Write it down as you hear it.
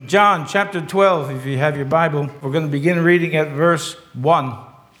John chapter 12, if you have your Bible, we're going to begin reading at verse 1.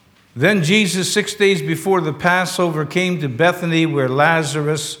 Then Jesus, 6 days before the Passover, came to Bethany where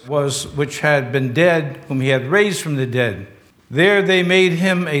Lazarus was, which had been dead, whom he had raised from the dead. There they made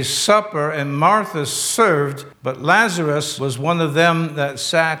him a supper, and Martha served, but Lazarus was one of them that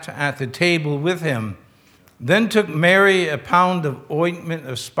sat at the table with him. Then took Mary a pound of ointment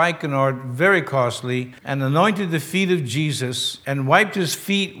of spikenard, very costly, and anointed the feet of Jesus, and wiped his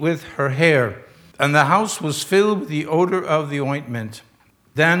feet with her hair. And the house was filled with the odor of the ointment.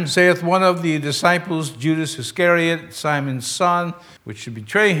 Then saith one of the disciples, Judas Iscariot, Simon's son, which should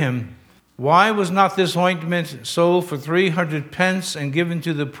betray him, why was not this ointment sold for 300 pence and given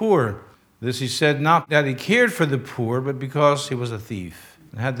to the poor? This he said, not that he cared for the poor, but because he was a thief,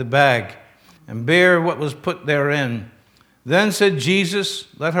 and had the bag, and bare what was put therein. Then said Jesus,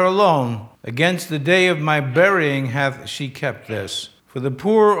 let her alone. Against the day of my burying hath she kept this. For the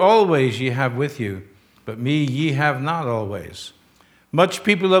poor always ye have with you, but me ye have not always. Much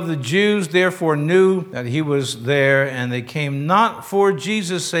people of the Jews therefore knew that he was there, and they came not for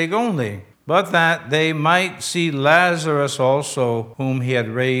Jesus' sake only, but that they might see Lazarus also, whom he had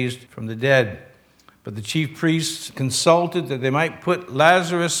raised from the dead. But the chief priests consulted that they might put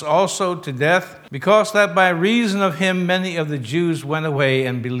Lazarus also to death, because that by reason of him many of the Jews went away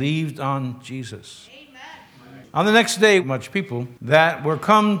and believed on Jesus. Amen. On the next day, much people that were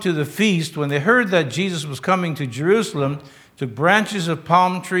come to the feast, when they heard that Jesus was coming to Jerusalem, took branches of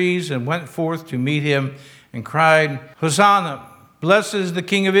palm trees and went forth to meet him, and cried, Hosanna! Blessed is the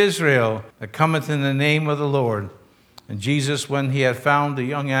King of Israel, that cometh in the name of the Lord. And Jesus, when he had found the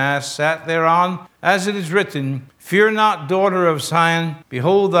young ass, sat thereon, as it is written, Fear not, daughter of Zion,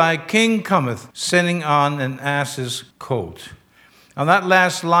 behold, thy king cometh, sitting on an ass's coat. On that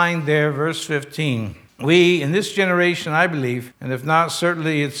last line there, verse 15, we, in this generation, I believe, and if not,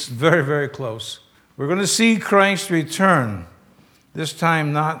 certainly it's very, very close, we're going to see Christ return. This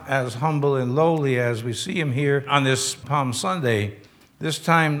time not as humble and lowly as we see him here on this Palm Sunday. This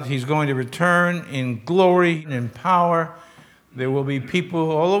time he's going to return in glory and in power. There will be people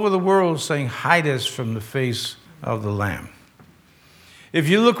all over the world saying, hide us from the face of the Lamb. If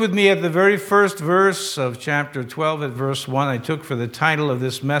you look with me at the very first verse of chapter 12 at verse 1, I took for the title of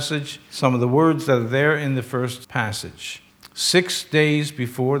this message some of the words that are there in the first passage. 6 days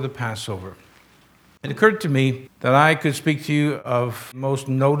before the Passover. It occurred to me that I could speak to you of most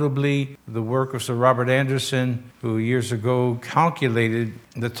notably the work of Sir Robert Anderson, who years ago calculated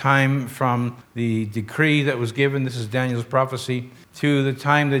the time from the decree that was given, this is Daniel's prophecy, to the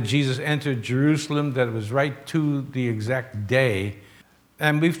time that Jesus entered Jerusalem, that it was right to the exact day.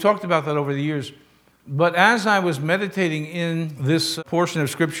 And we've talked about that over the years. But as I was meditating in this portion of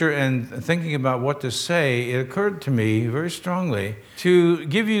Scripture and thinking about what to say, it occurred to me very strongly to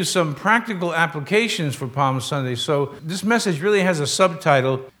give you some practical applications for Palm Sunday. So this message really has a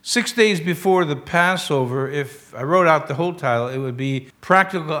subtitle, 6 days before the Passover. If I wrote out the whole title, it would be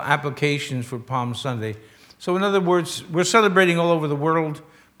Practical Applications for Palm Sunday. So in other words, we're celebrating all over the world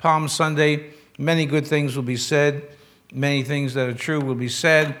Palm Sunday. Many good things will be said. Many things that are true will be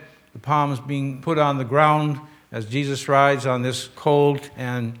said. The palms being put on the ground as Jesus rides on this colt,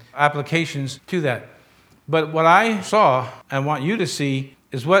 and applications to that. But what I saw and want you to see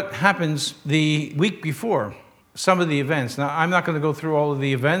is what happens the week before, some of the events. Now, I'm not going to go through all of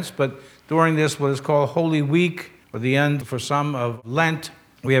the events, but during this, what is called Holy Week, or the end for some of Lent,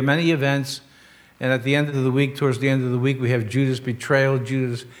 we have many events. And at the end of the week, towards the end of the week, we have Judas' betrayal,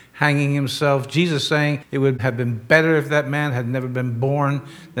 Judas hanging himself, Jesus saying it would have been better if that man had never been born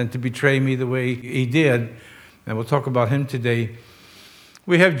than to betray me the way he did. And we'll talk about him today.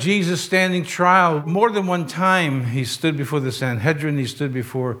 We have Jesus standing trial. More than one time, he stood before the Sanhedrin, he stood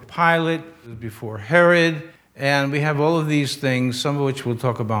before Pilate, before Herod, and we have all of these things, some of which we'll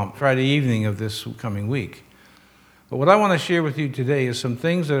talk about Friday evening of this coming week. But what I want to share with you today is some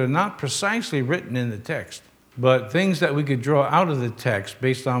things that are not precisely written in the text, but things that we could draw out of the text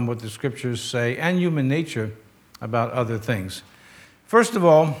based on what the Scriptures say and human nature about other things. First of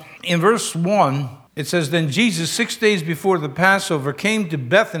all, in verse 1, it says, Then Jesus, 6 days before the Passover, came to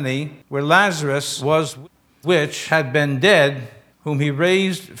Bethany, where Lazarus was, which had been dead, whom he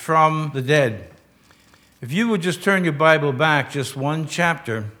raised from the dead. If you would just turn your Bible back just one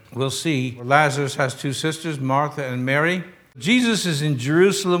chapter, we'll see Lazarus has two sisters, Martha and Mary. Jesus is in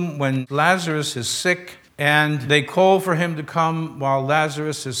Jerusalem when Lazarus is sick, and they call for him to come while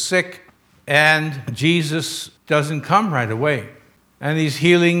Lazarus is sick, and Jesus doesn't come right away. And he's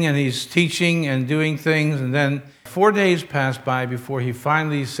healing and he's teaching and doing things, and then 4 days pass by before he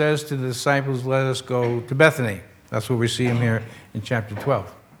finally says to the disciples, let us go to Bethany. That's where we see him here in chapter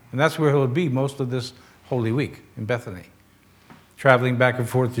 12. And that's where he'll be most of this Holy Week, in Bethany, traveling back and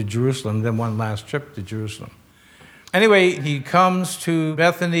forth to Jerusalem, then one last trip to Jerusalem. Anyway, he comes to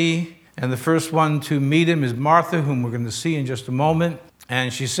Bethany, and the first one to meet him is Martha, whom we're going to see in just a moment.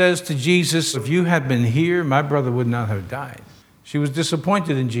 And she says to Jesus, if you had been here, my brother would not have died. She was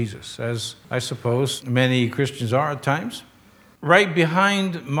disappointed in Jesus, as I suppose many Christians are at times. Right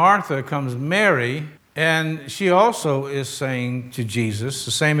behind Martha comes Mary, and she also is saying to Jesus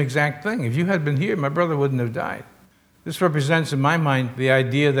the same exact thing. If you had been here, my brother wouldn't have died. This represents, in my mind, the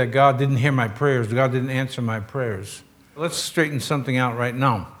idea that God didn't hear my prayers. God didn't answer my prayers. Let's straighten something out right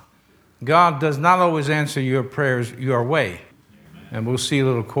now. God does not always answer your prayers your way. And we'll see a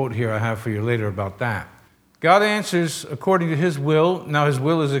little quote here I have for you later about that. God answers according to his will. Now, his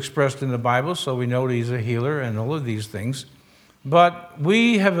will is expressed in the Bible, so we know that he's a healer and all of these things. But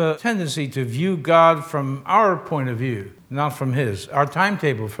we have a tendency to view God from our point of view, not from his. Our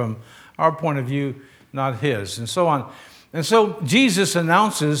timetable from our point of view, not his, and so on. And so Jesus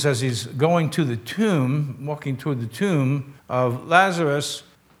announces as he's going to the tomb, walking toward the tomb of Lazarus,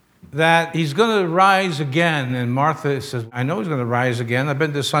 that he's going to rise again. And Martha says, I know he's going to rise again. I've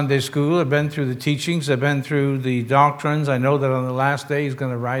been to Sunday school. I've been through the teachings. I've been through the doctrines. I know that on the last day he's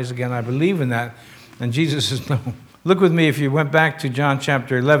going to rise again. I believe in that. And Jesus says, no. Look with me if you went back to John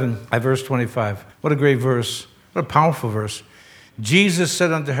chapter 11 at verse 25. What a great verse. What a powerful verse. Jesus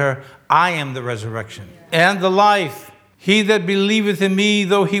said unto her, I am the resurrection and the life. He that believeth in me,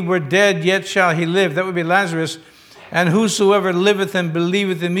 though he were dead, yet shall he live. That would be Lazarus. And whosoever liveth and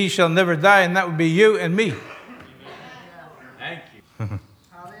believeth in me shall never die. And that would be you and me. Thank you.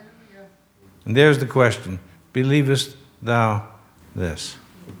 And there's the question. Believest thou this?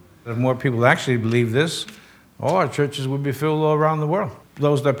 If more people actually believe this, all our churches would be filled all around the world.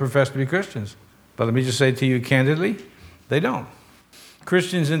 Those that profess to be Christians. But let me just say to you candidly, they don't.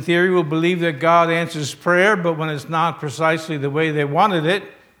 Christians in theory will believe that God answers prayer, but when it's not precisely the way they wanted it,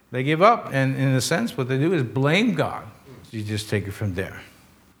 they give up. And in a sense, what they do is blame God. You just take it from there.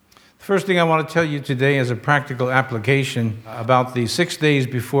 The first thing I want to tell you today is a practical application about the 6 days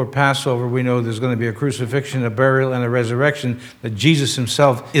before Passover. We know there's going to be a crucifixion, a burial, and a resurrection, that Jesus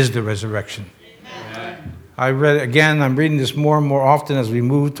himself is the resurrection. Amen. I'm reading this more and more often as we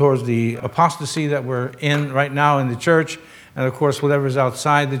move towards the apostasy that we're in right now in the church, and of course, whatever's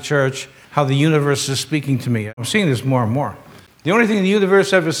outside the church, how the universe is speaking to me. I'm seeing this more and more. The only thing the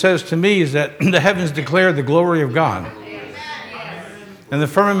universe ever says to me is that the heavens declare the glory of God. And the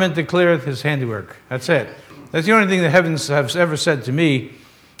firmament declareth his handiwork. That's it. That's the only thing the heavens have ever said to me.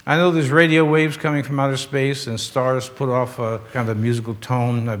 I know there's radio waves coming from outer space and stars put off a kind of a musical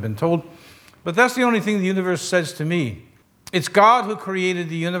tone, I've been told. But that's the only thing the universe says to me. It's God who created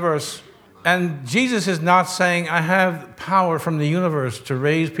the universe. And Jesus is not saying, I have power from the universe to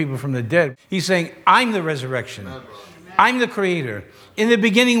raise people from the dead. He's saying, I'm the resurrection. I'm the creator. In the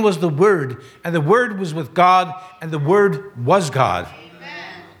beginning was the Word, and the Word was with God, and the Word was God.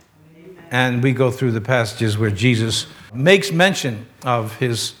 Amen. And we go through the passages where Jesus makes mention of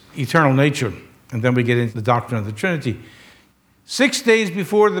his eternal nature, and then we get into the doctrine of the Trinity. 6 days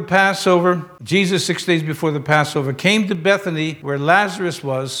before the Passover, Jesus, 6 days before the Passover, came to Bethany where Lazarus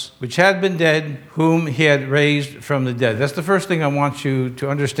was, which had been dead, whom he had raised from the dead. That's the first thing I want you to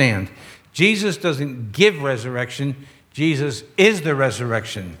understand. Jesus doesn't give resurrection. Jesus is the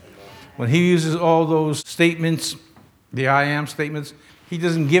resurrection. When he uses all those statements, the I am statements, he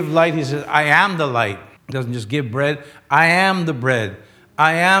doesn't give light. He says, I am the light. He doesn't just give bread. I am the bread.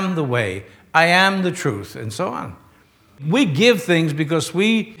 I am the way. I am the truth, and so on. We give things because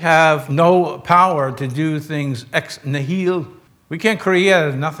we have no power to do things ex nihilo. We can't create out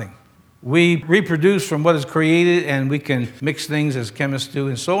of nothing. We reproduce from what is created, and we can mix things as chemists do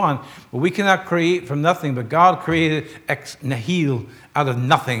and so on. But we cannot create from nothing. But God created ex nihilo, out of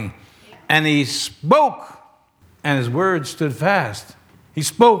nothing. And he spoke, and his word stood fast. He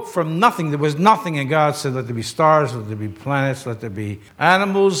spoke from nothing. There was nothing, and God said, let there be stars, let there be planets, let there be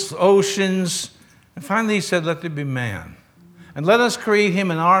animals, oceans. And finally he said, let there be man. And let us create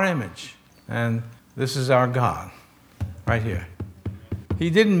him in our image. And this is our God, right here. He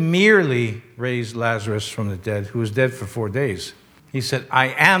didn't merely raise Lazarus from the dead, who was dead for 4 days. He said, I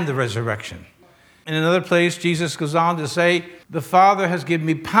am the resurrection. In another place, Jesus goes on to say, the Father has given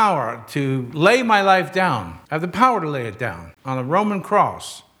me power to lay my life down. I have the power to lay it down on a Roman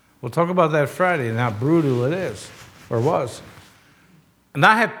cross. We'll talk about that Friday and how brutal it is, or was. And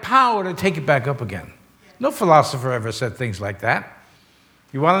I have power to take it back up again. No philosopher ever said things like that.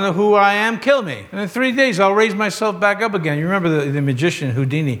 You want to know who I am? Kill me. And in 3 days, I'll raise myself back up again. You remember the magician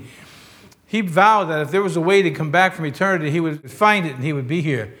Houdini. He vowed that if there was a way to come back from eternity, he would find it and he would be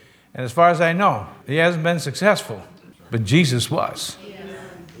here. And as far as I know, he hasn't been successful. But Jesus was.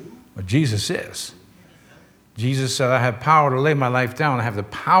 Or Jesus is. Jesus said, I have power to lay my life down. I have the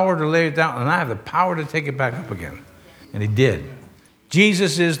power to lay it down, and I have the power to take it back up again. And he did.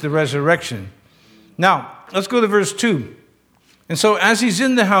 Jesus is the resurrection. Now, let's go to verse 2. And so as he's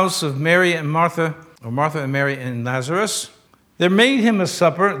in the house of Mary and Martha, or Martha and Mary and Lazarus, they made him a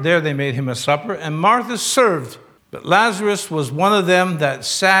supper. There they made him a supper. And Martha served. But Lazarus was one of them that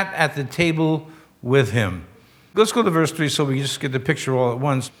sat at the table with him. Let's go to verse 3 so we just get the picture all at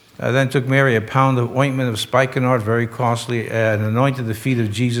once. Then took Mary a pound of ointment of spikenard, very costly, and anointed the feet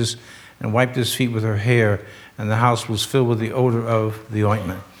of Jesus and wiped his feet with her hair. And the house was filled with the odor of the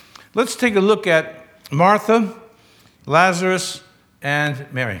ointment. Let's take a look at Martha, Lazarus, and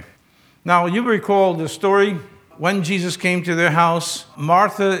Mary. Now, you recall the story. When Jesus came to their house,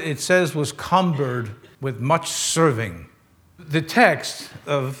 Martha, it says, was cumbered with much serving. The text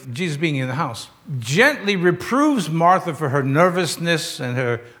of Jesus being in the house gently reproves Martha for her nervousness and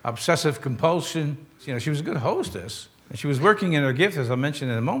her obsessive compulsion. You know, she was a good hostess, and she was working in her gift, as I'll mention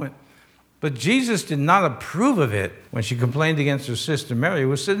in a moment. But Jesus did not approve of it when she complained against her sister Mary, who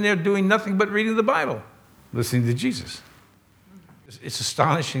was sitting there doing nothing but reading the Bible, listening to Jesus. It's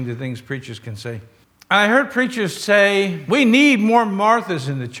astonishing the things preachers can say. I heard preachers say, we need more Marthas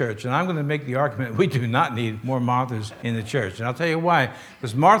in the church. And I'm going to make the argument, we do not need more Marthas in the church. And I'll tell you why.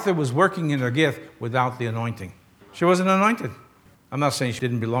 Because Martha was working in her gift without the anointing. She wasn't anointed. I'm not saying she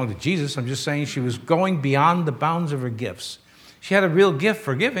didn't belong to Jesus. I'm just saying she was going beyond the bounds of her gifts. She had a real gift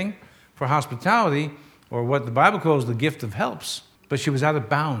for giving, for hospitality, or what the Bible calls the gift of helps. But she was out of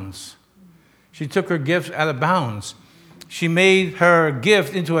bounds. She took her gifts out of bounds. She made her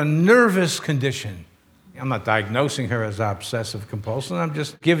gift into a nervous condition. I'm not diagnosing her as obsessive compulsive. I'm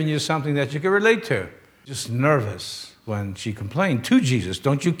just giving you something that you can relate to. Just nervous when she complained to Jesus.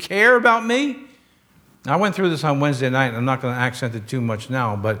 Don't you care about me? I went through this on Wednesday night, and I'm not going to accent it too much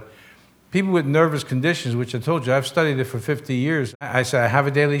now, but people with nervous conditions, which I told you, I've studied it for 50 years. I say I have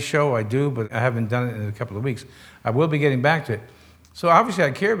a daily show, I do, but I haven't done it in a couple of weeks. I will be getting back to it. So obviously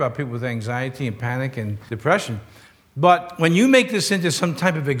I care about people with anxiety and panic and depression. But when you make this into some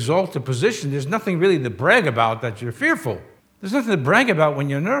type of exalted position, there's nothing really to brag about that you're fearful. There's nothing to brag about when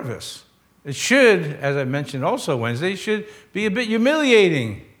you're nervous. It should, as I mentioned also Wednesday, should be a bit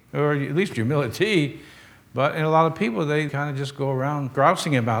humiliating, or at least humility. But in a lot of people, they kind of just go around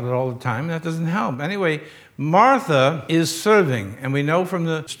grousing about it all the time, and that doesn't help. Anyway, Martha is serving, and we know from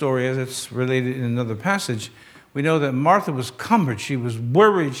the story, as it's related in another passage, we know that Martha was cumbered. She was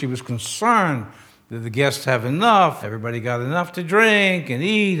worried. She was concerned. Did the guests have enough? Everybody got enough to drink and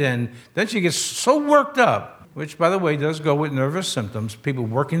eat. And then she gets so worked up, which, by the way, does go with nervous symptoms, people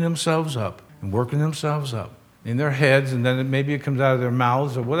working themselves up and working themselves up in their heads, and then maybe it comes out of their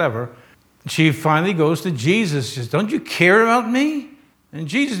mouths or whatever. She finally goes to Jesus. She says, don't you care about me? And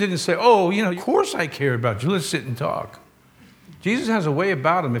Jesus didn't say, oh, of course I care about you. Let's sit and talk. Jesus has a way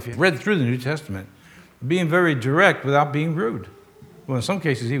about him, if you read through the New Testament, being very direct without being rude. Well, in some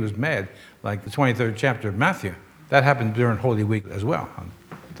cases, he was mad, like the 23rd chapter of Matthew. That happened during Holy Week as well, on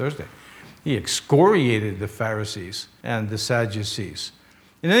Thursday. He excoriated the Pharisees and the Sadducees.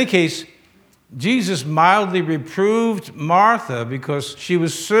 In any case, Jesus mildly reproved Martha because she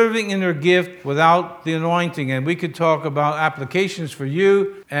was serving in her gift without the anointing. And we could talk about applications for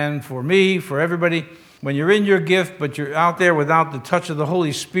you and for me, for everybody. When you're in your gift, but you're out there without the touch of the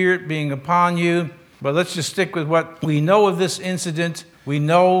Holy Spirit being upon you. But let's just stick with what we know of this incident. We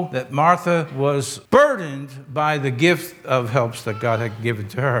know that Martha was burdened by the gift of helps that God had given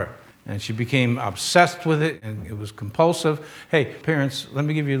to her. And she became obsessed with it, and it was compulsive. Hey, parents, let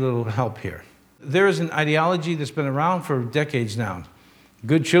me give you a little help here. There is an ideology that's been around for decades now.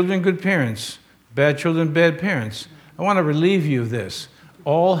 Good children, good parents. Bad children, bad parents. I want to relieve you of this.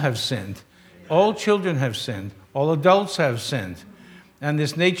 All have sinned. All children have sinned. All adults have sinned. And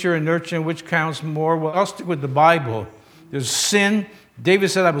this nature and nurture, which counts more? Well, I'll stick with the Bible. There's sin. David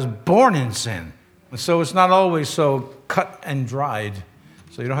said, I was born in sin. And so it's not always so cut and dried.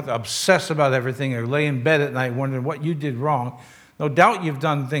 So you don't have to obsess about everything or lay in bed at night wondering what you did wrong. No doubt you've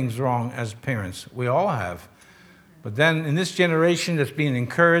done things wrong as parents. We all have. But then in this generation that's being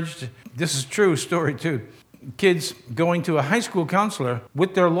encouraged, this is a true story too. Kids going to a high school counselor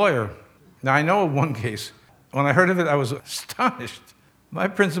with their lawyer. Now, I know of one case. When I heard of it, I was astonished. My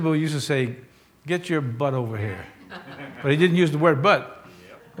principal used to say, get your butt over here. But he didn't use the word butt.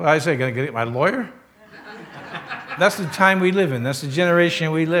 Well, I say, can I get my lawyer? That's the time we live in. That's the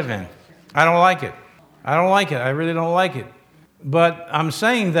generation we live in. I don't like it. I don't like it. I really don't like it. But I'm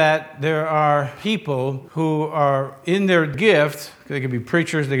saying that there are people who are in their gift, they could be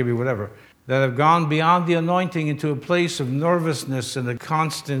preachers, they could be whatever, that have gone beyond the anointing into a place of nervousness and a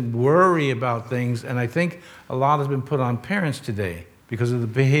constant worry about things. And I think a lot has been put on parents today because of the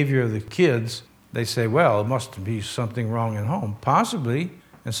behavior of the kids. They say, well, it must be something wrong at home. Possibly,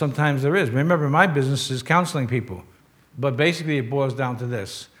 and sometimes there is. Remember, my business is counseling people. But basically it boils down to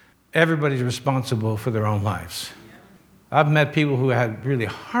this. Everybody's responsible for their own lives. I've met people who had really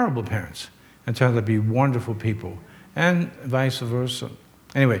horrible parents and turned out to be wonderful people, and vice versa.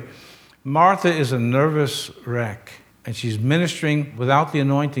 Anyway, Martha is a nervous wreck, and she's ministering without the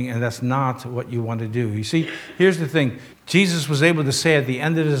anointing, and that's not what you want to do. You see, here's the thing. Jesus was able to say at the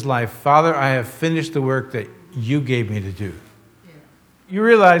end of his life, Father, I have finished the work that you gave me to do. Yeah. You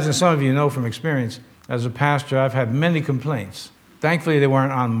realize, and some of you know from experience, as a pastor, I've had many complaints. Thankfully, they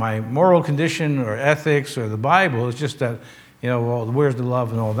weren't on my moral condition or ethics or the Bible. It's just that, well, where's the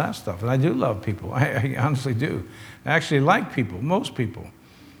love and all that stuff? And I do love people. I honestly do. I actually like people, most people,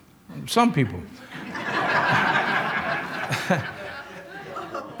 some people.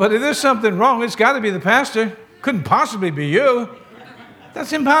 But if there's something wrong, it's got to be the pastor. Couldn't possibly be you.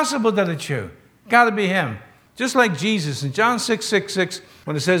 That's impossible that it's you. Got to be him. Just like Jesus in John 6:6,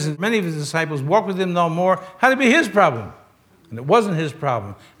 when it says many of his disciples walked with him no more, had to be his problem. And it wasn't his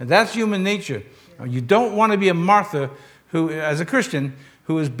problem. And that's human nature. You don't want to be a Martha who, as a Christian,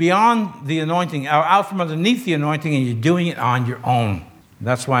 who is beyond the anointing, out from underneath the anointing, and you're doing it on your own.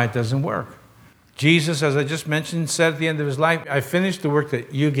 That's why it doesn't work. Jesus, as I just mentioned, said at the end of his life, I finished the work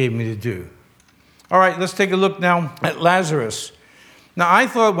that you gave me to do. All right, let's take a look now at Lazarus. Now, I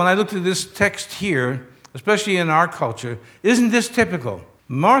thought when I looked at this text here, especially in our culture, isn't this typical?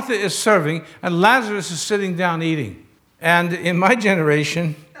 Martha is serving, and Lazarus is sitting down eating. And in my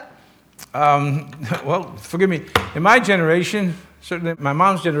generation, well, forgive me, in my generation, certainly my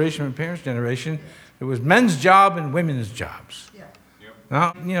mom's generation, my parents' generation, it was men's job and women's jobs. Yeah.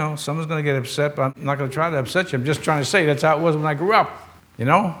 Yep. Now, someone's going to get upset, but I'm not going to try to upset you. I'm just trying to say that's how it was when I grew up.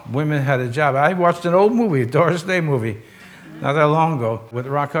 Women had a job. I watched an old movie, a Doris Day movie, not that long ago, with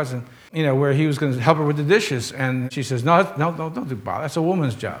Rock Hudson, where he was going to help her with the dishes. And she says, no, don't do that. That's a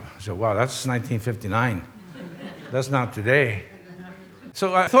woman's job. I said, wow, that's 1959. That's not today.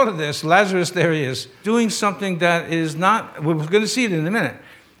 So I thought of this. Lazarus, there he is, doing something that is not, we're going to see it in a minute.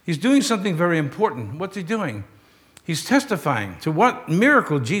 He's doing something very important. What's he doing? He's testifying to what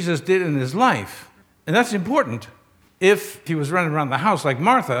miracle Jesus did in his life. And that's important. If he was running around the house like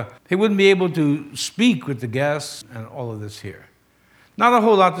Martha, he wouldn't be able to speak with the guests and all of this here. Not a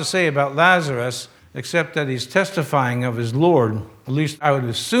whole lot to say about Lazarus, except that he's testifying of his Lord. At least I would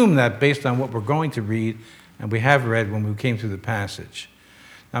assume that based on what we're going to read and we have read when we came through the passage.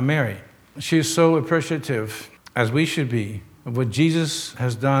 Now, Mary, she is so appreciative, as we should be, of what Jesus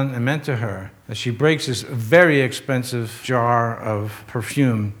has done and meant to her, that she breaks this very expensive jar of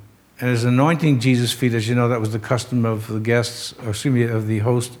perfume and is anointing Jesus' feet. As you know, that was the custom of the guests, of the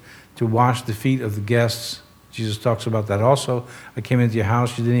host, to wash the feet of the guests. Jesus talks about that also. I came into your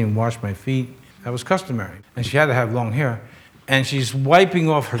house, you didn't even wash my feet. That was customary. And she had to have long hair. And she's wiping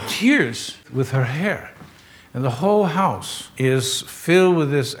off her tears with her hair. And the whole house is filled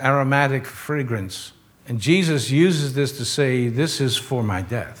with this aromatic fragrance. And Jesus uses this to say, this is for my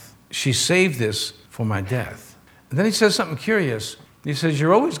death. She saved this for my death. And then he says something curious. He says,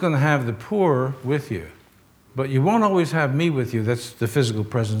 you're always going to have the poor with you, but you won't always have me with you. That's the physical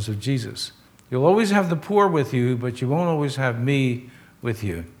presence of Jesus. You'll always have the poor with you, but you won't always have me with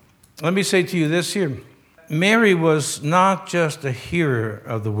you. Let me say to you this here. Mary was not just a hearer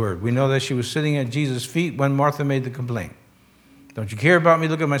of the word. We know that she was sitting at Jesus' feet when Martha made the complaint. Don't you care about me?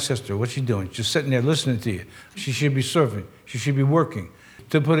 Look at my sister. What's she doing? She's sitting there listening to you. She should be serving. She should be working.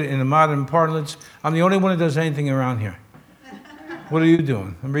 To put it in the modern parlance, I'm the only one who does anything around here. What are you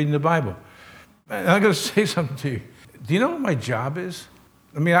doing? I'm reading the Bible. And I'm going to say something to you. Do you know what my job is?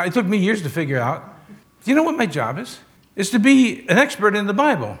 I mean, it took me years to figure out. Do you know what my job is? It's to be an expert in the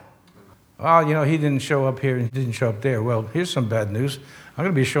Bible. Well, he didn't show up here and he didn't show up there. Well, here's some bad news. I'm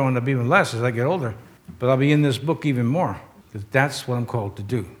going to be showing up even less as I get older. But I'll be in this book even more, because that's what I'm called to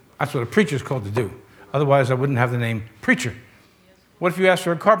do. That's what a preacher's called to do. Otherwise, I wouldn't have the name preacher. What if you ask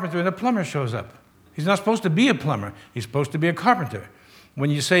for a carpenter and a plumber shows up? He's not supposed to be a plumber. He's supposed to be a carpenter. When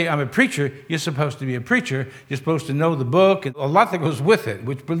you say, I'm a preacher, you're supposed to be a preacher. You're supposed to know the book and a lot that goes with it,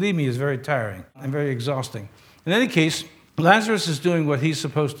 which, believe me, is very tiring and very exhausting. In any case, Lazarus is doing what he's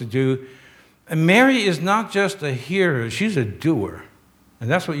supposed to do. And Mary is not just a hearer. She's a doer. And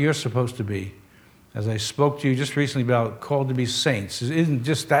that's what you're supposed to be. As I spoke to you just recently about called to be saints. It isn't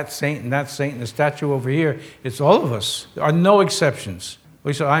just that saint and the statue over here. It's all of us. There are no exceptions.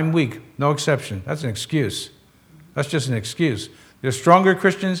 We say, I'm weak. No exception. That's an excuse. That's just an excuse. There's stronger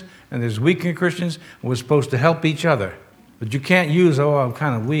Christians and there's weaker Christians, and we're supposed to help each other. But you can't use, I'm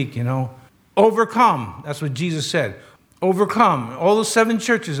kind of weak, Overcome. That's what Jesus said. Overcome. All the 7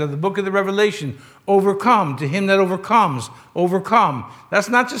 churches of the book of the Revelation, overcome. To him that overcomes, overcome. That's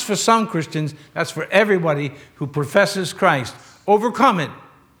not just for some Christians. That's for everybody who professes Christ. Overcome it.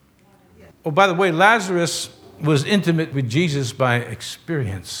 Oh, by the way, Lazarus was intimate with Jesus by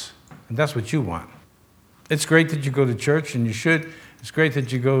experience. And that's what you want. It's great that you go to church, and you should. It's great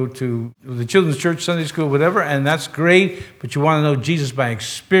that you go to the children's church, Sunday school, whatever, and that's great. But you want to know Jesus by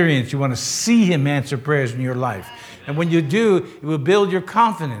experience. You want to see him answer prayers in your life. And when you do, it will build your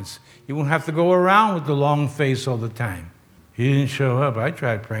confidence. You won't have to go around with the long face all the time. He didn't show up. I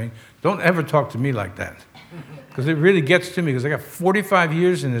tried praying. Don't ever talk to me like that. Because it really gets to me, because I got 45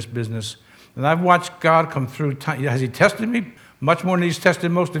 years in this business, and I've watched God come through time. Has he tested me? Much more than he's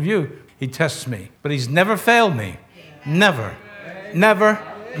tested most of you. He tests me. But he's never failed me. Never. Never.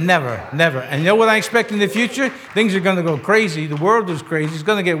 Never. Never. And you know what I expect in the future? Things are going to go crazy. The world is crazy. It's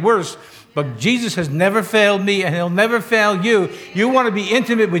going to get worse. But Jesus has never failed me, and he'll never fail you. You want to be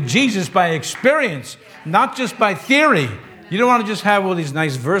intimate with Jesus by experience, not just by theory. You don't want to just have all these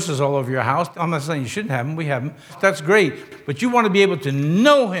nice verses all over your house. I'm not saying you shouldn't have them. We have them. That's great. But you want to be able to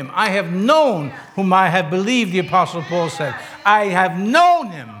know him. I have known whom I have believed, the Apostle Paul said. I have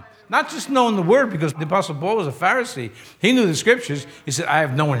known him. Not just known the word, because the Apostle Paul was a Pharisee. He knew the scriptures. He said, I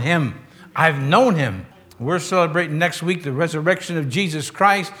have known him. I've known him. We're celebrating next week the resurrection of Jesus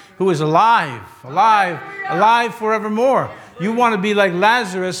Christ, who is alive forevermore. You want to be like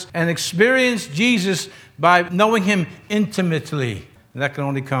Lazarus and experience Jesus by knowing him intimately. And that can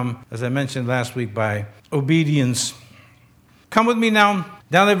only come, as I mentioned last week, by obedience. Come with me now,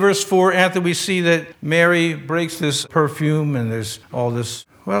 down at verse 4, after we see that Mary breaks this perfume and there's all this,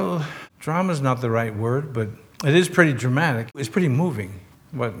 drama is not the right word, but it is pretty dramatic. It's pretty moving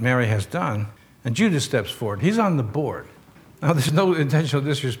what Mary has done. And Judas steps forward. He's on the board. Now, there's no intentional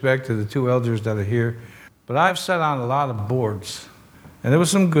disrespect to the 2 elders that are here, but I've sat on a lot of boards. And there were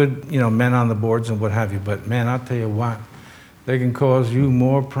some good, men on the boards and what have you. But, man, I'll tell you what, they can cause you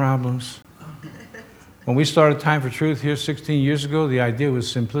more problems. When we started Time for Truth here 16 years ago, the idea was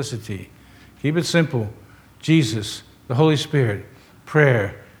simplicity. Keep it simple. Jesus, the Holy Spirit,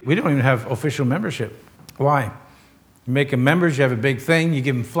 prayer. We don't even have official membership. Why? You make them members, you have a big thing, you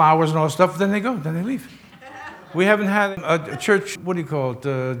give them flowers and all that stuff, then they go, then they leave. We haven't had a church,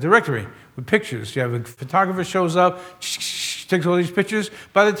 directory with pictures. You have a photographer shows up, takes all these pictures.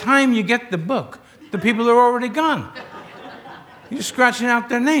 By the time you get the book, the people are already gone. You're scratching out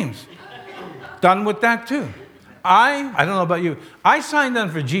their names. Done with that too. I don't know about you, I signed on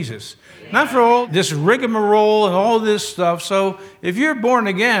for Jesus. Not for all this rigmarole and all this stuff. So if you're born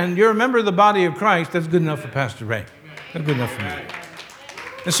again, you're a member of the body of Christ, that's good enough for Pastor Ray. That's good enough for me.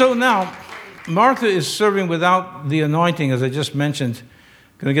 And so now, Martha is serving without the anointing, as I just mentioned.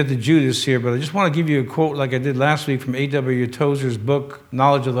 I'm going to get to Judas here, but I just want to give you a quote like I did last week from A.W. Tozer's book,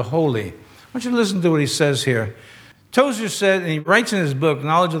 Knowledge of the Holy. I want you to listen to what he says here. Tozer said, and he writes in his book,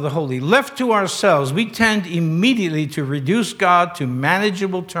 Knowledge of the Holy, left to ourselves, we tend immediately to reduce God to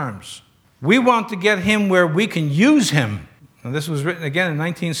manageable terms. We want to get him where we can use him. And this was written again in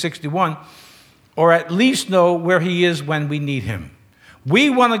 1961. Or at least know where he is when we need him. We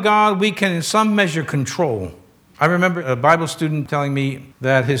want a God we can in some measure control. I remember a Bible student telling me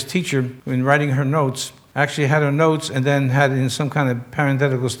that his teacher, in writing her notes, actually had her notes and then had in some kind of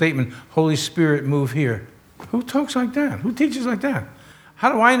parenthetical statement, Holy Spirit, move here. Who talks like that? Who teaches like that?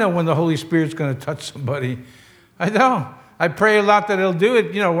 How do I know when the Holy Spirit's going to touch somebody? I don't. I pray a lot that he'll do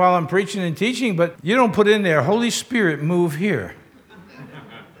it, while I'm preaching and teaching, but you don't put in there, Holy Spirit, move here.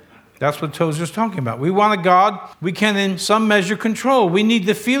 That's what Tozer's talking about. We want a God we can in some measure control. We need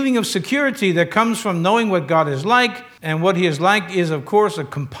the feeling of security that comes from knowing what God is like. And what he is like is, of course, a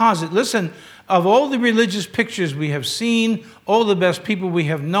composite. Listen, of all the religious pictures we have seen, all the best people we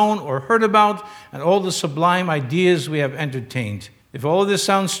have known or heard about, and all the sublime ideas we have entertained. If all of this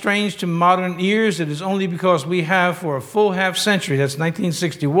sounds strange to modern ears, it is only because we have, for a full half century, that's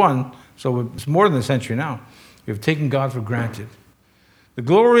 1961, so it's more than a century now, we have taken God for granted. The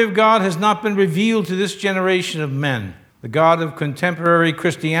glory of God has not been revealed to this generation of men. The God of contemporary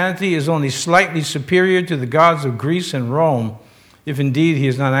Christianity is only slightly superior to the gods of Greece and Rome, if indeed he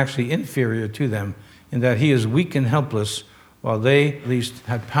is not actually inferior to them, in that he is weak and helpless, while they at least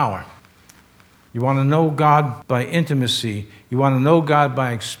had power. You want to know God by intimacy. You want to know God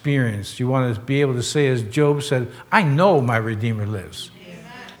by experience. You want to be able to say, as Job said, I know my Redeemer lives. Amen.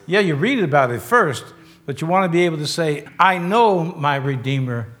 Yeah, you read about it first, but you want to be able to say, I know my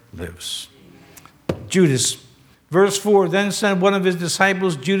Redeemer lives. Judas. Verse 4, then said one of his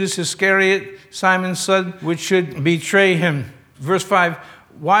disciples, Judas Iscariot, Simon's son, which should betray him. Verse 5,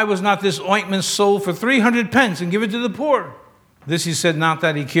 why was not this ointment sold for 300 pence and given to the poor? This he said, not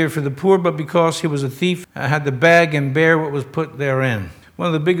that he cared for the poor, but because he was a thief, had to bag and bear what was put therein. One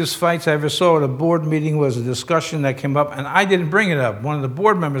of the biggest fights I ever saw at a board meeting was a discussion that came up, and I didn't bring it up. One of the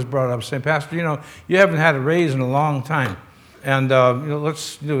board members brought it up, saying, Pastor, you haven't had a raise in a long time. And,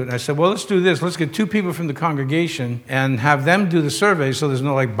 let's do it. And I said, well, let's do this. Let's get 2 people from the congregation and have them do the survey so there's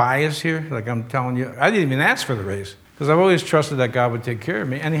no, bias here. Like I'm telling you, I didn't even ask for the raise because I've always trusted that God would take care of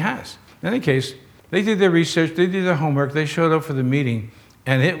me, and he has. In any case, they did their research, they did their homework, they showed up for the meeting,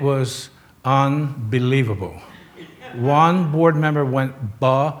 and it was unbelievable. One board member went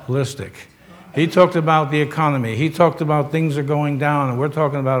ballistic. He talked about the economy. He talked about things are going down, and we're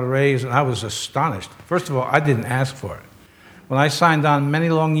talking about a raise, and I was astonished. First of all, I didn't ask for it. When I signed on many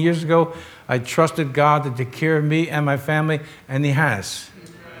long years ago, I trusted God to take care of me and my family, and he has.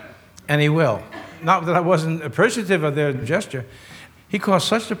 And he will. Not that I wasn't appreciative of their gesture. He caused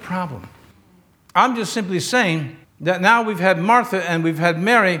such a problem. I'm just simply saying that now we've had Martha, and we've had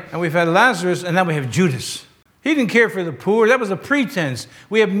Mary, and we've had Lazarus, and now we have Judas. He didn't care for the poor. That was a pretense.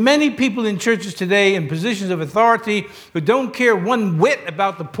 We have many people in churches today in positions of authority who don't care one whit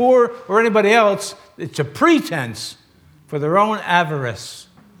about the poor or anybody else. It's a pretense for their own avarice.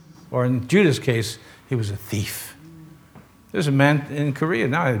 Or in Judas' case, he was a thief. There's a man in Korea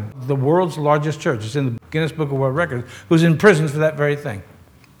now, the world's largest church. It's in the Guinness Book of World Records, who's in prison for that very thing.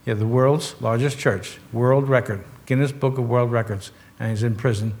 Yeah, the world's largest church, world record, Guinness Book of World Records. And he's in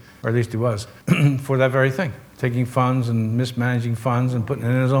prison, or at least he was, for that very thing. Taking funds and mismanaging funds and putting it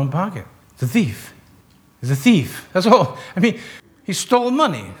in his own pocket. It's a thief. He's a thief. That's all. I mean, he stole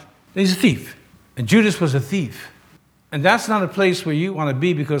money. He's a thief. And Judas was a thief. And that's not a place where you want to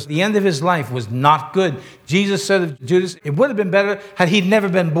be, because the end of his life was not good. Jesus said of Judas, it would have been better had he never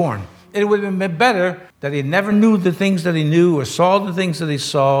been born. It would have been better that he never knew the things that he knew or saw the things that he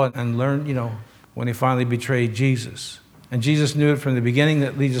saw and learned, when he finally betrayed Jesus. And Jesus knew it from the beginning.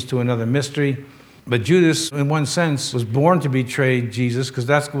 That leads us to another mystery. But Judas, in one sense, was born to betray Jesus because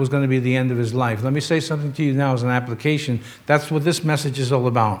that was going to be the end of his life. Let me say something to you now as an application. That's what this message is all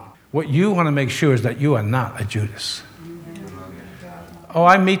about. What you want to make sure is that you are not a Judas. Oh,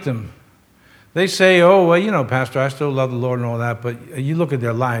 I meet them. They say, oh, well, Pastor, I still love the Lord and all that, but you look at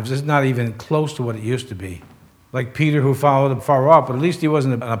their lives, it's not even close to what it used to be. Like Peter, who followed him far off, but at least he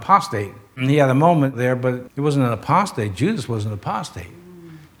wasn't an apostate. And he had a moment there, but he wasn't an apostate. Judas was an apostate.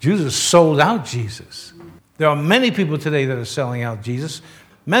 Judas sold out Jesus. There are many people today that are selling out Jesus.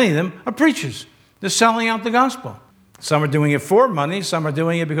 Many of them are preachers. They're selling out the gospel. Some are doing it for money. Some are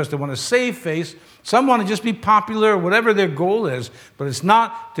doing it because they want to save face. Some want to just be popular, whatever their goal is. But it's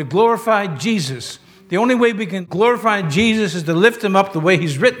not to glorify Jesus. The only way we can glorify Jesus is to lift him up the way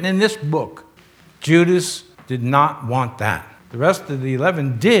he's written in this book. Judas did not want that. The rest of the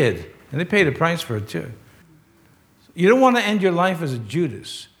 11 did. And they paid a price for it too. You don't want to end your life as a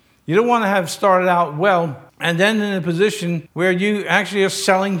Judas. You don't want to have started out well and then in a position where you actually are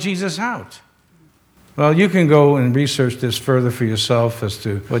selling Jesus out. Well, you can go and research this further for yourself as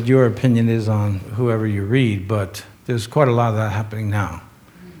to what your opinion is on whoever you read, but there's quite a lot of that happening now.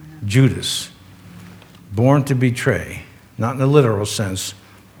 Judas, born to betray, not in a literal sense,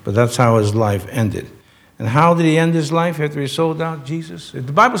 but that's how his life ended. And how did he end his life after he sold out Jesus? The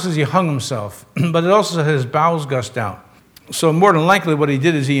Bible says he hung himself, but it also says his bowels gushed out. So more than likely what he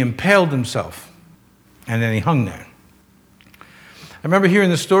did is he impaled himself, and then he hung there. I remember hearing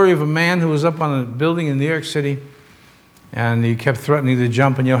the story of a man who was up on a building in New York City, and he kept threatening to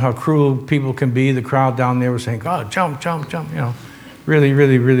jump, and you know how cruel people can be. The crowd down there was saying, God, jump, jump, jump, really,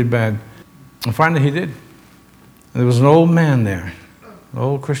 really, really bad. And finally he did. And there was an old man there, an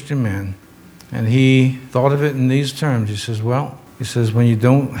old Christian man, and he thought of it in these terms. He says, when you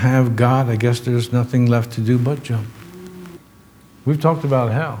don't have God, I guess there's nothing left to do but jump. We've talked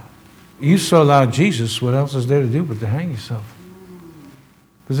about hell. You sold out Jesus, what else is there to do but to hang yourself?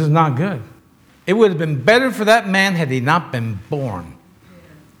 This is not good. It would have been better for that man had he not been born.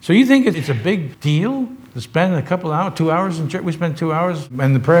 So you think it's a big deal to spend a couple hours, 2 hours in church? We spent 2 hours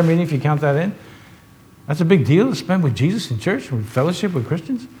in the prayer meeting, if you count that in. That's a big deal to spend with Jesus in church, with fellowship with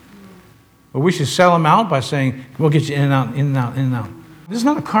Christians. But we should sell them out by saying, we'll get you in and out, in and out, in and out. This is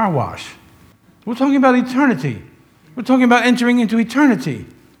not a car wash. We're talking about eternity. We're talking about entering into eternity.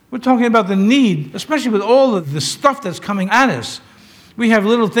 We're talking about the need, especially with all of the stuff that's coming at us. We have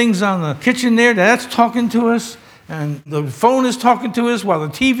little things on the kitchen there that's talking to us, and the phone is talking to us while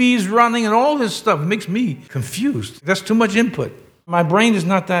the TV is running, and all this stuff. It makes me confused. That's too much input. My brain is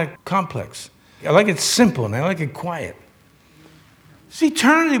not that complex. I like it simple, and I like it quiet. It's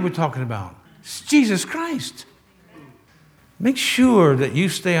eternity we're talking about. It's Jesus Christ. Make sure that you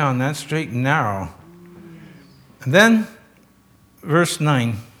stay on that straight and narrow. And then, verse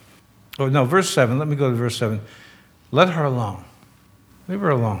 7. Let me go to verse 7. Let her alone. Leave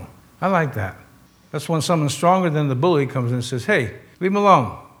her alone. I like that. That's when someone stronger than the bully comes in and says, hey, leave him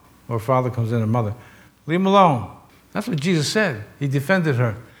alone. Or father comes in, or mother. Leave him alone. That's what Jesus said. He defended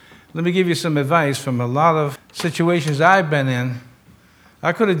her. Let me give you some advice from a lot of situations I've been in.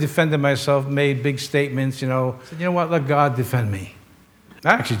 I could have defended myself, made big statements, said, you know what, let God defend me.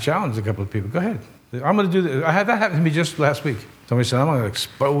 I actually challenged a couple of people. Go ahead. I'm going to do this. I had that happen to me just last week. Somebody said, I'm going to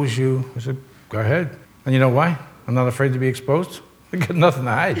expose you. I said, go ahead. And you know why? I'm not afraid to be exposed. I got nothing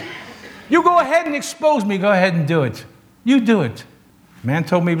to hide. You go ahead and expose me. Go ahead and do it. You do it. Man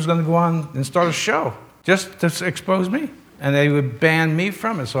told me he was going to go on and start a show just to expose me. And they would ban me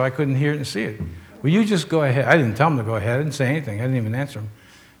from it so I couldn't hear it and see it. Well, you just go ahead. I didn't tell him to go ahead. I didn't say anything. I didn't even answer him.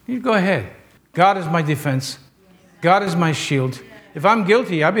 You go ahead. God is my defense. God is my shield. If I'm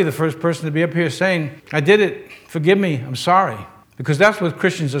guilty, I'll be the first person to be up here saying, I did it. Forgive me. I'm sorry. Because that's what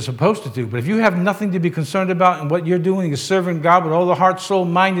Christians are supposed to do. But if you have nothing to be concerned about and what you're doing is serving God with all the heart, soul,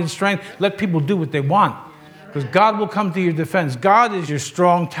 mind, and strength, let people do what they want. Because God will come to your defense. God is your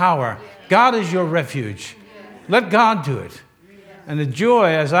strong tower. God is your refuge. Let God do it. And the joy,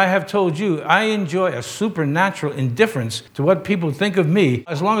 as I have told you, I enjoy a supernatural indifference to what people think of me,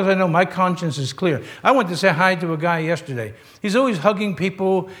 as long as I know my conscience is clear. I went to say hi to a guy yesterday. He's always hugging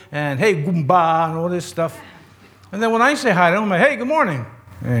people and, hey, Goomba, and all this stuff. And then when I say hi to him, I'm like, hey, good morning.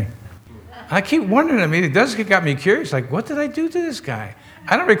 Hey. I keep wondering, it does get me curious. Like, what did I do to this guy?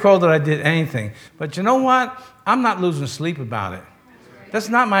 I don't recall that I did anything. But you know what? I'm not losing sleep about it. That's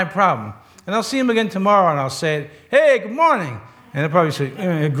not my problem. And I'll see him again tomorrow, and I'll say, hey, good morning. And he'll probably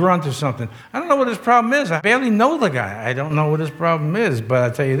say, a grunt or something. I don't know what his problem is. I barely know the guy. I don't know what his problem is. But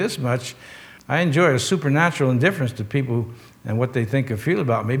I'll tell you this much. I enjoy a supernatural indifference to people and what they think or feel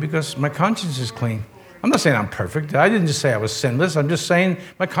about me because my conscience is clean. I'm not saying I'm perfect. I didn't just say I was sinless. I'm just saying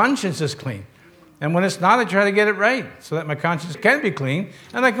my conscience is clean. And when it's not, I try to get it right so that my conscience can be clean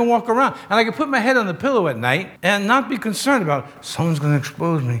and I can walk around. And I can put my head on the pillow at night and not be concerned about someone's going to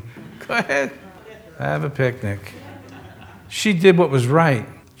expose me. Go ahead. Have a picnic. She did what was right.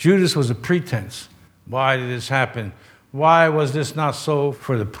 Judas was a pretense. Why did this happen? Why was this not so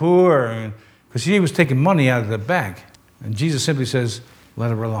for the poor? Because he was taking money out of the bag. And Jesus simply says,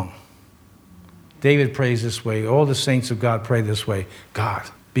 let her alone. David prays this way. All the saints of God pray this way. God,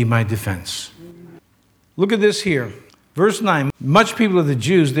 be my defense. Look at this here. Verse 9. Much people of the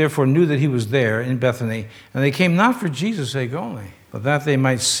Jews therefore knew that he was there in Bethany, and they came not for Jesus' sake only, but that they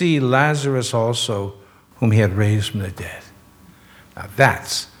might see Lazarus also, whom he had raised from the dead. Now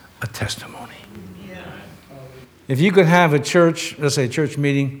that's a testimony. If you could have a church, let's say a church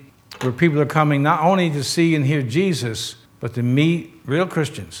meeting, where people are coming not only to see and hear Jesus, but to meet real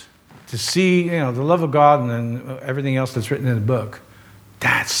Christians, to see, the love of God and then everything else that's written in the book,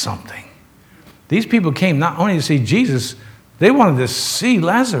 that's something. These people came not only to see Jesus, they wanted to see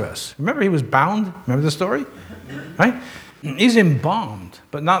Lazarus. Remember he was bound? Remember the story? Right? He's embalmed,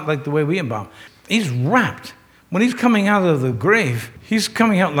 but not like the way we embalm. He's wrapped. When he's coming out of the grave, he's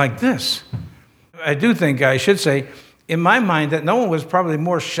coming out like this. I do think I should say, in my mind, that no one was probably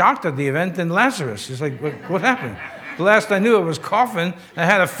more shocked at the event than Lazarus. It's like, what happened? The last I knew, I was coughing. I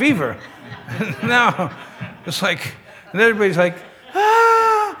had a fever. And now, it's like, and everybody's like,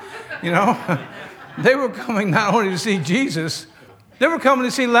 They were coming not only to see Jesus, they were coming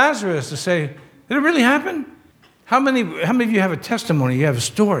to see Lazarus to say, did it really happen? How many of you have a testimony? You have a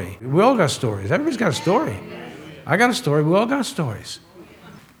story. We all got stories. Everybody's got a story. I got a story. We all got stories.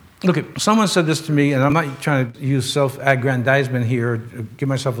 Look, someone said this to me, and I'm not trying to use self-aggrandizement here or give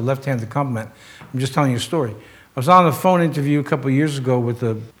myself a left-handed compliment. I'm just telling you a story. I was on a phone interview a couple of years ago with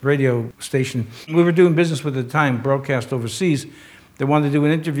a radio station. We were doing business with at the time, broadcast overseas. They wanted to do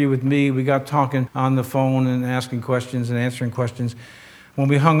an interview with me. We got talking on the phone and asking questions and answering questions. When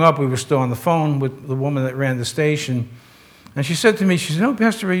we hung up, we were still on the phone with the woman that ran the station. And she said to me, no,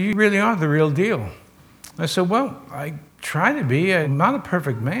 Pastor Ray, you really are the real deal. I said, well, I try to be. I'm not a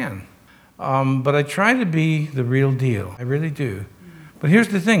perfect man, but I try to be the real deal. I really do. But here's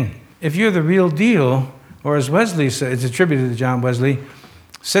the thing. If you're the real deal, or as Wesley said, it's attributed to John Wesley,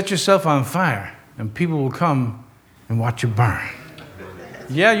 set yourself on fire, and people will come and watch you burn.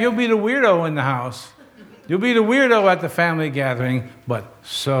 Yeah, you'll be the weirdo in the house. You'll be the weirdo at the family gathering, but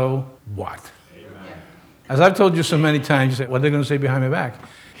so what? As I've told you so many times, you say, what are they going to say behind my back?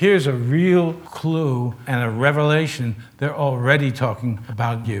 Here's a real clue and a revelation. They're already talking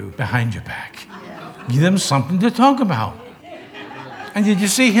about you behind your back. Give them something to talk about. And did you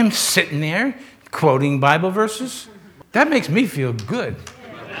see him sitting there quoting Bible verses? That makes me feel good.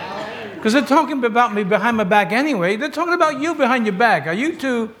 Because they're talking about me behind my back anyway. They're talking about you behind your back. Are you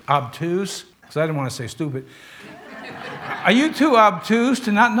too obtuse? Because I didn't want to say stupid. Are you too obtuse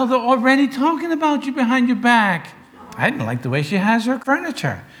to not know they're already talking about you behind your back? I didn't like the way she has her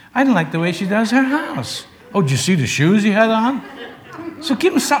furniture. I didn't like the way she does her house. Oh, did you see the shoes he had on? So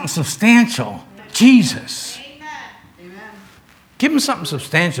give him something substantial. Jesus. Amen. Give him something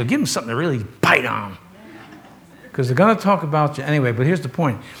substantial. Give him something to really bite on. Because they're going to talk about you anyway. But here's the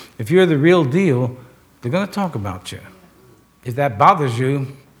point. If you're the real deal, they're going to talk about you. If that bothers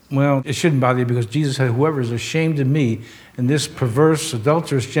you, well, it shouldn't bother you because Jesus said, whoever is ashamed of me in this perverse,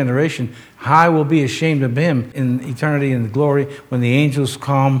 adulterous generation, I will be ashamed of him in eternity and glory when the angels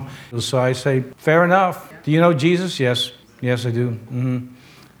come. So I say, fair enough. Do you know Jesus? Yes. Yes, I do. Mm-hmm.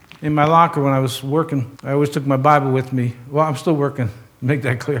 In my locker when I was working, I always took my Bible with me. Well, I'm still working, make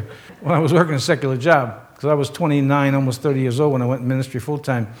that clear. When I was working a secular job, because I was 29, almost 30 years old when I went in ministry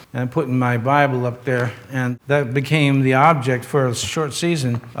full-time, and I'm putting my Bible up there, and that became the object for a short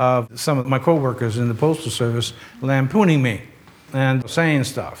season of some of my co-workers in the Postal Service lampooning me and saying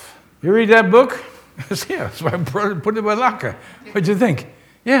stuff. You read that book? I said, yeah, that's why I put it in my locker. What'd you think?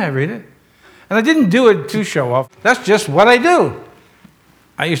 Yeah, I read it. And I didn't do it to show off. That's just what I do.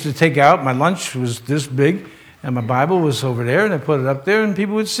 I used to take out, my lunch was this big, and my Bible was over there, and I put it up there, and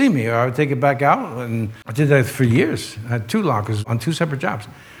people would see me. Or I would take it back out, and I did that for years. I had 2 lockers on 2 separate jobs.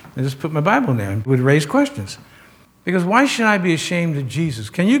 I just put my Bible in there and would raise questions. Because why should I be ashamed of Jesus?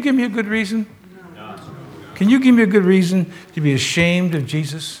 Can you give me a good reason? No. Can you give me a good reason to be ashamed of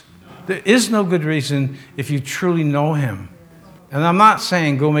Jesus? There is no good reason if you truly know him. And I'm not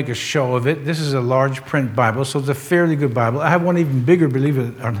saying go make a show of it. This is a large print Bible, so it's a fairly good Bible. I have one even bigger, believe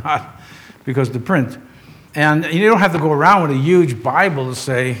it or not, because of the print. And you don't have to go around with a huge Bible to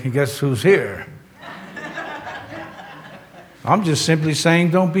say, guess who's here? I'm just simply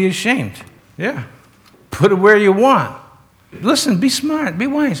saying don't be ashamed. Yeah. Put it where you want. Listen, be smart, be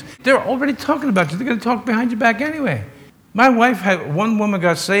wise. They're already talking about you. They're going to talk behind your back anyway. My wife had, one woman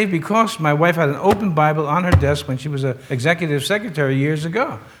got saved because my wife had an open Bible on her desk when she was an executive secretary years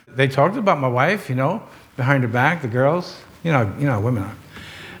ago. They talked about my wife, behind her back, the girls. You know how women are.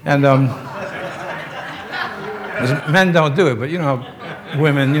 And men don't do it, but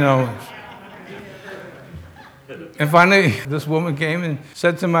women, And finally, this woman came and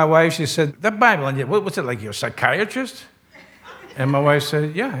said to my wife, she said, that Bible on you, what's it, like you're a psychiatrist? And my wife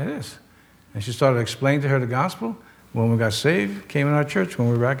said, yeah, it is. And she started explaining to her the gospel. When we got saved, came in our church when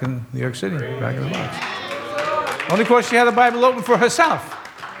we were back in New York City, back in the box. Only because she had the Bible open for herself.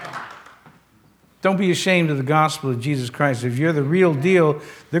 Don't be ashamed of the gospel of Jesus Christ. If you're the real deal,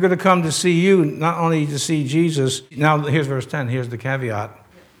 they're going to come to see you, not only to see Jesus. Now, here's verse 10. Here's the caveat.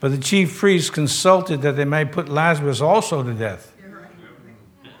 But the chief priests consulted that they might put Lazarus also to death.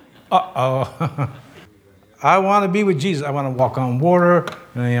 Uh-oh. I want to be with Jesus. I want to walk on water.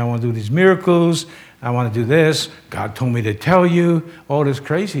 I want to do these miracles. I want to do this. God told me to tell you. All this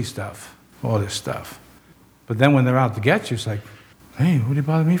crazy stuff. All this stuff. But then when they're out to get you, it's like, hey, what do you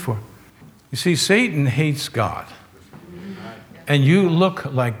bother me for? You see, Satan hates God. And you look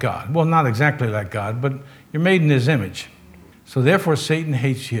like God. Well, not exactly like God, but you're made in his image. So therefore, Satan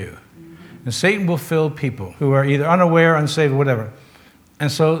hates you. And Satan will fill people who are either unaware, unsaved, or whatever.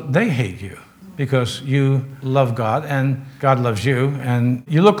 And so they hate you because you love God and God loves you and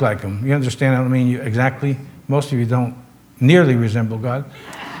you look like him. You understand what I mean? Exactly. Most of you don't nearly resemble God.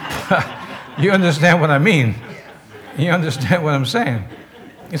 You understand what I mean. You understand what I'm saying.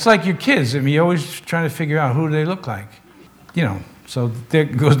 It's like your kids. I mean, you're always trying to figure out who they look like. So there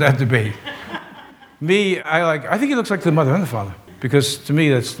goes that debate. Me, I think he looks like the mother and the father because to me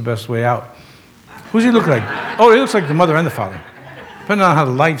that's the best way out. Who's he look like? Oh, he looks like the mother and the father, depending on how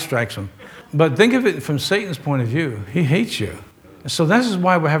the light strikes him. But think of it from Satan's point of view. He hates you. And so this is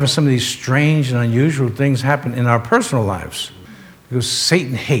why we're having some of these strange and unusual things happen in our personal lives. Because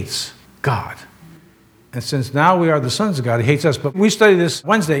Satan hates God. And since now we are the sons of God, he hates us. But we study this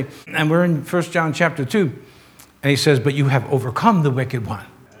Wednesday, and we're in 1 John chapter 2. And he says, but you have overcome the wicked one.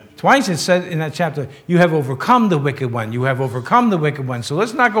 Twice it said in that chapter, you have overcome the wicked one. You have overcome the wicked one. So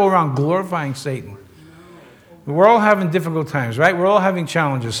let's not go around glorifying Satan. We're all having difficult times, right? We're all having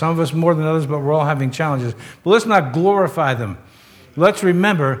challenges. Some of us more than others, but we're all having challenges. But let's not glorify them. Let's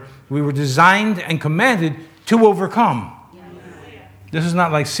remember, we were designed and commanded to overcome. This is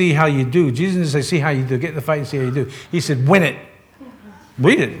not like see how you do. Jesus didn't say see how you do. Get in the fight and see how you do. He said win it.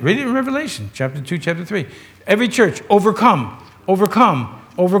 Read it. Read it in Revelation, chapter 2, chapter 3. Every church, overcome, overcome,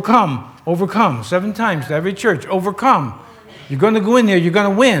 overcome, overcome. 7 times to every church, overcome. You're going to go in there, you're going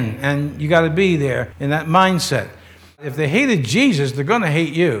to win, and you got to be there in that mindset. If they hated Jesus, they're going to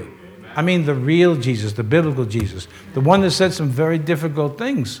hate you. I mean the real Jesus, the biblical Jesus, the one that said some very difficult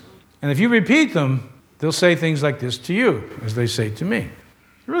things. And if you repeat them, they'll say things like this to you, as they say to me.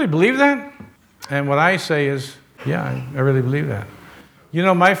 You really believe that? And what I say is, yeah, I really believe that. You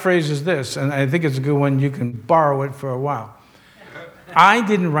know, my phrase is this, and I think it's a good one. You can borrow it for a while. I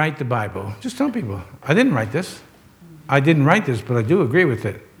didn't write the Bible. Just tell people, I didn't write this. I didn't write this, but I do agree with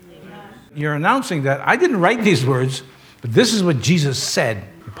it. You're announcing that I didn't write these words, but this is what Jesus said.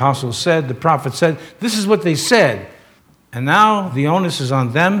 The apostles said, the prophet said, this is what they said. And now the onus is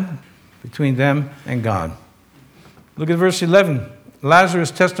on them, between them and God. Look at verse 11. Lazarus'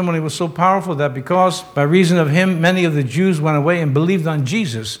 testimony was so powerful that because by reason of him, many of the Jews went away and believed on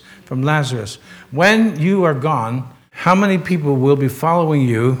Jesus from Lazarus. When you are gone, how many people will be following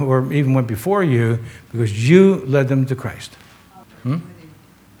you or even went before you because you led them to Christ?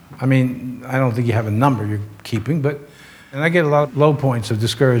 I mean, I don't think you have a number you're keeping, and I get a lot of low points of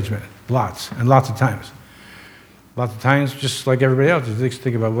discouragement, lots of times. Lots of times, just like everybody else, you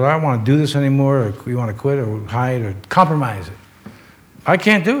think about, well, I don't want to do this anymore, or we want to quit, or hide, or compromise it. I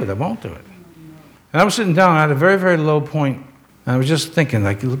can't do it. I won't do it. And I was sitting down, I had a very, very low point, and I was just thinking,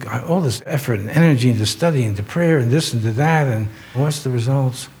 like, look, all this effort and energy into study, into prayer, and this and to that, and what's the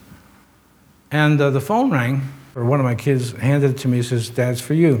results? And the phone rang, or one of my kids handed it to me, and says, Dad, it's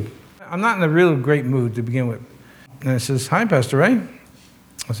for you. I'm not in a real great mood to begin with. And it says, hi, Pastor Ray.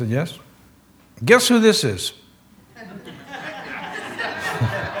 I said, yes. Guess who this is?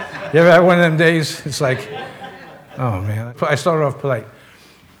 You ever have one of them days? It's like, oh, man. I started off polite.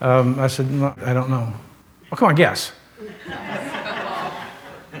 I said, no, I don't know. Oh, come on, guess.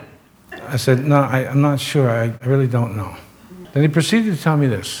 I said, no, I'm not sure. I really don't know. Then he proceeded to tell me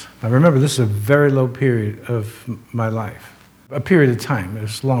this. Now, remember, this is a very low period of my life, a period of time. It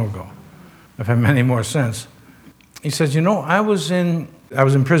was long ago. I've had many more since. He says, you know, I was in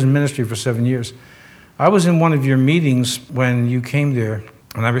prison ministry for 7 years. I was in one of your meetings when you came there,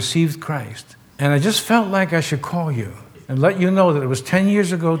 and I received Christ. And I just felt like I should call you and let you know that it was 10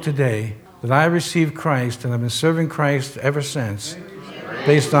 years ago today that I received Christ, and I've been serving Christ ever since,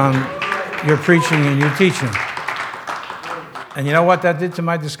 based on your preaching and your teaching. And you know what that did to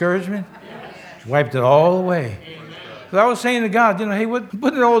my discouragement? Wiped it all away. So I was saying to God, you know, hey,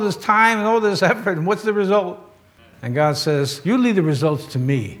 put in all this time and all this effort, and what's the result? And God says, you leave the results to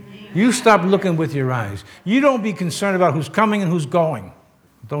me. You stop looking with your eyes. You don't be concerned about who's coming and who's going.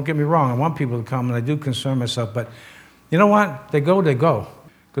 Don't get me wrong. I want people to come, and I do concern myself. But you know what? They go, they go.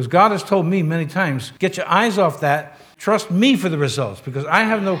 Because God has told me many times, get your eyes off that. Trust me for the results. Because I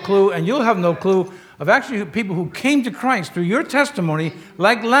have no clue, and you'll have no clue of actually people who came to Christ through your testimony,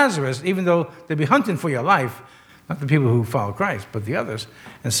 like Lazarus, even though they'd be hunting for your life. Not the people who follow Christ, but the others.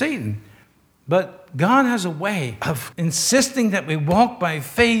 And Satan. But God has a way of insisting that we walk by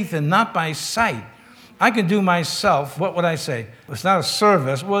faith and not by sight. I can do myself, what would I say? It's not a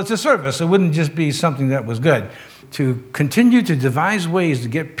service. Well, it's a service. It wouldn't just be something that was good. To continue to devise ways to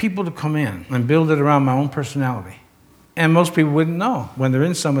get people to come in and build it around my own personality. And most people wouldn't know when they're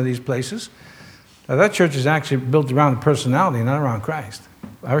in some of these places. Now, that church is actually built around the personality, not around Christ.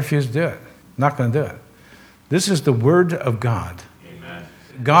 I refuse to do it. Not going to do it. This is the Word of God. Amen.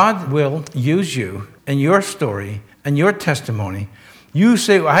 God will use you and your story and your testimony. You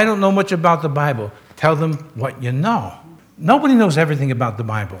say, well, I don't know much about the Bible. Tell them what you know. Nobody knows everything about the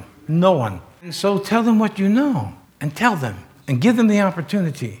Bible. No one. And so tell them what you know. And tell them. And give them the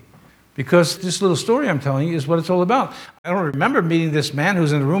opportunity. Because this little story I'm telling you is what it's all about. I don't remember meeting this man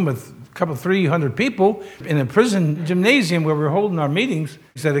who's in a room with a couple, 300 people in a prison gymnasium where we were holding our meetings.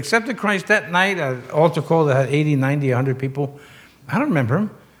 He said, accepted Christ that night at an altar call that had 80, 90, 100 people. I don't remember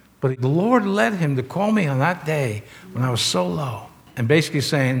him. But the Lord led him to call me on that day when I was so low. And basically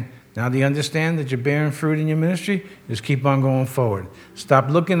saying, now do you understand that you're bearing fruit in your ministry? Just keep on going forward. Stop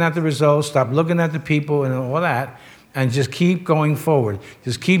looking at the results. Stop looking at the people and all that. And just keep going forward.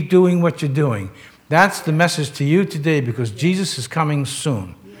 Just keep doing what you're doing. That's the message to you today because Jesus is coming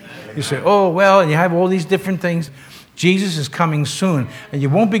soon. You say, oh, well, and you have all these different things. Jesus is coming soon. And you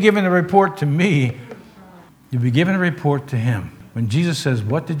won't be given a report to me. You'll be given a report to him. When Jesus says,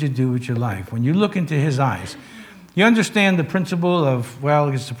 what did you do with your life? When you look into his eyes, You understand the principle of, well,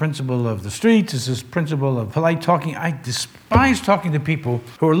 it's the principle of the streets, it's this principle of polite talking. I despise talking to people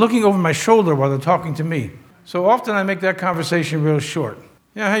who are looking over my shoulder while they're talking to me. So often I make that conversation real short.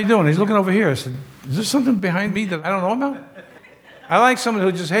 Yeah, how you doing? He's looking over here. I said, is there something behind me that I don't know about? I like someone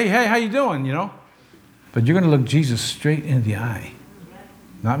who just, hey, how you doing, But you're going to look Jesus straight in the eye,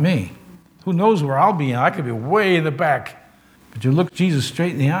 not me. Who knows where I'll be? I could be way in the back. But you look Jesus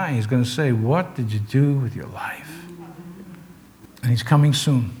straight in the eye, he's going to say, what did you do with your life? And he's coming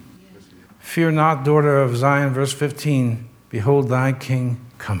soon. Fear not, daughter of Zion, verse 15. Behold, thy king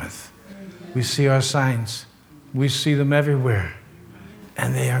cometh. We see our signs. We see them everywhere.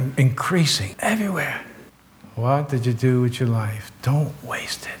 And they are increasing everywhere. What did you do with your life? Don't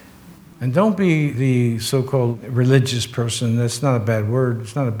waste it. And don't be the so-called religious person. That's not a bad word.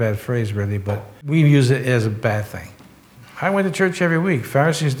 It's not a bad phrase, really, but we use it as a bad thing. I went to church every week.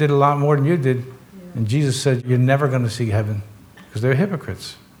 Pharisees did a lot more than you did. And Jesus said, you're never going to see heaven because they're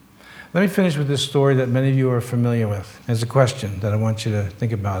hypocrites. Let me finish with this story that many of you are familiar with. There's a question that I want you to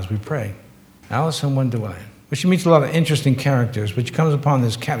think about as we pray. Alice in Wonderland. Well, she meets a lot of interesting characters, but she comes upon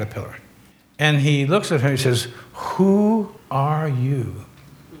this caterpillar. And he looks at her and he says, who are you?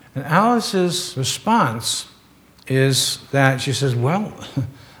 And Alice's response is that she says, well,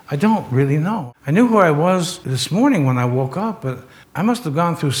 I don't really know. I knew who I was this morning when I woke up, but I must have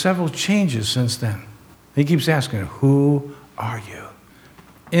gone through several changes since then. He keeps asking her, who are you?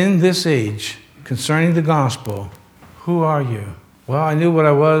 In this age, concerning the gospel, who are you? Well, I knew what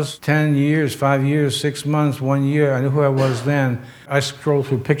I was 10 years, 5 years, 6 months, 1 year. I knew who I was then. I scroll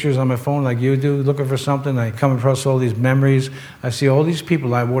through pictures on my phone like you do, looking for something. I come across all these memories. I see all these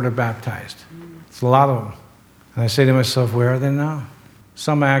people I water baptized. It's a lot of them. And I say to myself, where are they now?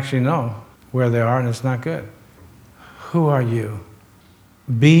 Some I actually know where they are, and it's not good. Who are you?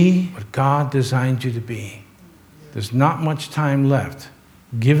 Be what God designed you to be. There's not much time left.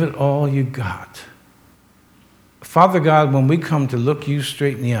 Give it all you got. Father God, when we come to look you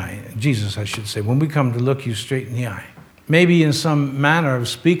straight in the eye, Jesus, I should say, when we come to look you straight in the eye, maybe in some manner of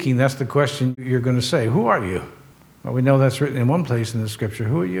speaking, that's the question you're going to say. Who are you? Well, we know that's written in one place in the scripture.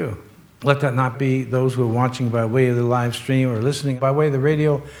 Who are you? Let that not be those who are watching by way of the live stream or listening by way of the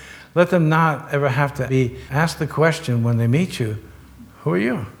radio. Let them not ever have to be asked the question when they meet you, who are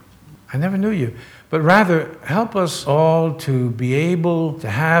you? I never knew you. But rather, help us all to be able to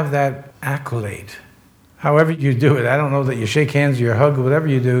have that accolade. However you do it. I don't know that you shake hands or you hug or whatever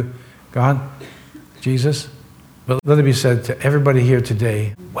you do. God, Jesus. But let it be said to everybody here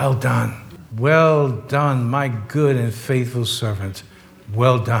today, well done. Well done, my good and faithful servant.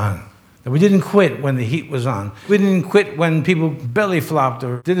 Well done. That we didn't quit when the heat was on. We didn't quit when people belly flopped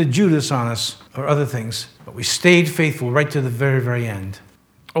or did a Judas on us or other things. But we stayed faithful right to the very, very end.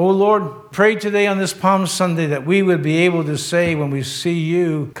 Oh Lord, pray today on this Palm Sunday that we would be able to say when we see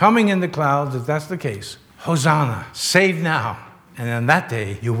you coming in the clouds, if that's the case, Hosanna, save now. And on that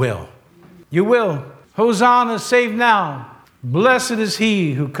day, you will. You will. Hosanna, save now. Blessed is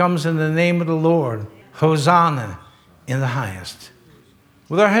he who comes in the name of the Lord. Hosanna in the highest.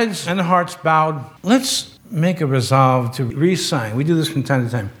 With our heads and hearts bowed, let's make a resolve to re-sign. We do this from time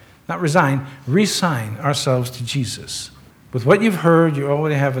to time. Not resign, re-sign ourselves to Jesus. With what you've heard, you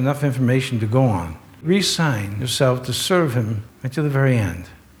already have enough information to go on. Re-sign yourself to serve him right to the very end.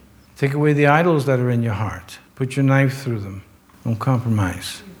 Take away the idols that are in your heart. Put your knife through them. Don't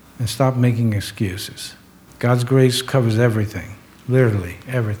compromise. And stop making excuses. God's grace covers everything. Literally,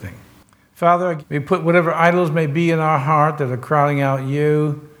 everything. Father, we put whatever idols may be in our heart that are crowding out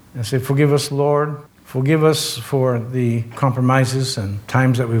you and say, forgive us, Lord. Forgive us for the compromises and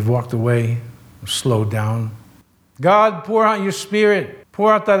times that we've walked away, slowed down. God, pour out your Spirit.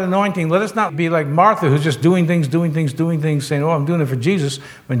 Pour out that anointing. Let us not be like Martha, who's just doing things, saying, oh, I'm doing it for Jesus,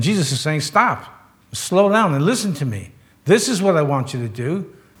 when Jesus is saying, stop, slow down and listen to me. This is what I want you to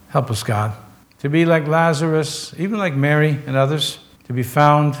do. Help us, God, to be like Lazarus, even like Mary and others, to be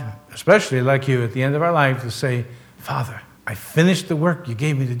found, especially like you at the end of our life, to say, Father, I finished the work you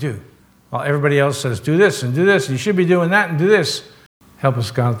gave me to do. While everybody else says, do this, and you should be doing that and do this. Help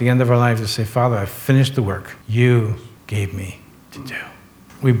us, God, at the end of our life to say, Father, I finished the work you gave me to do.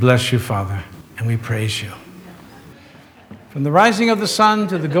 We bless you, Father, and we praise you. From the rising of the sun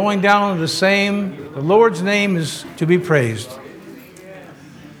to the going down of the same, the Lord's name is to be praised.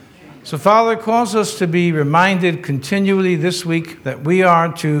 So, Father, cause us to be reminded continually this week that we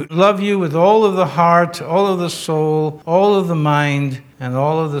are to love you with all of the heart, all of the soul, all of the mind, and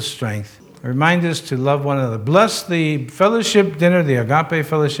all of the strength. Remind us to love one another. Bless the fellowship dinner, the agape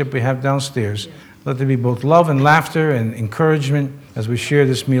fellowship we have downstairs. Let there be both love and laughter and encouragement as we share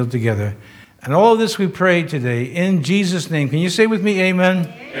this meal together. And all of this we pray today in Jesus' name. Can you say with me, amen?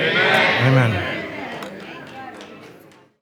 Amen. Amen.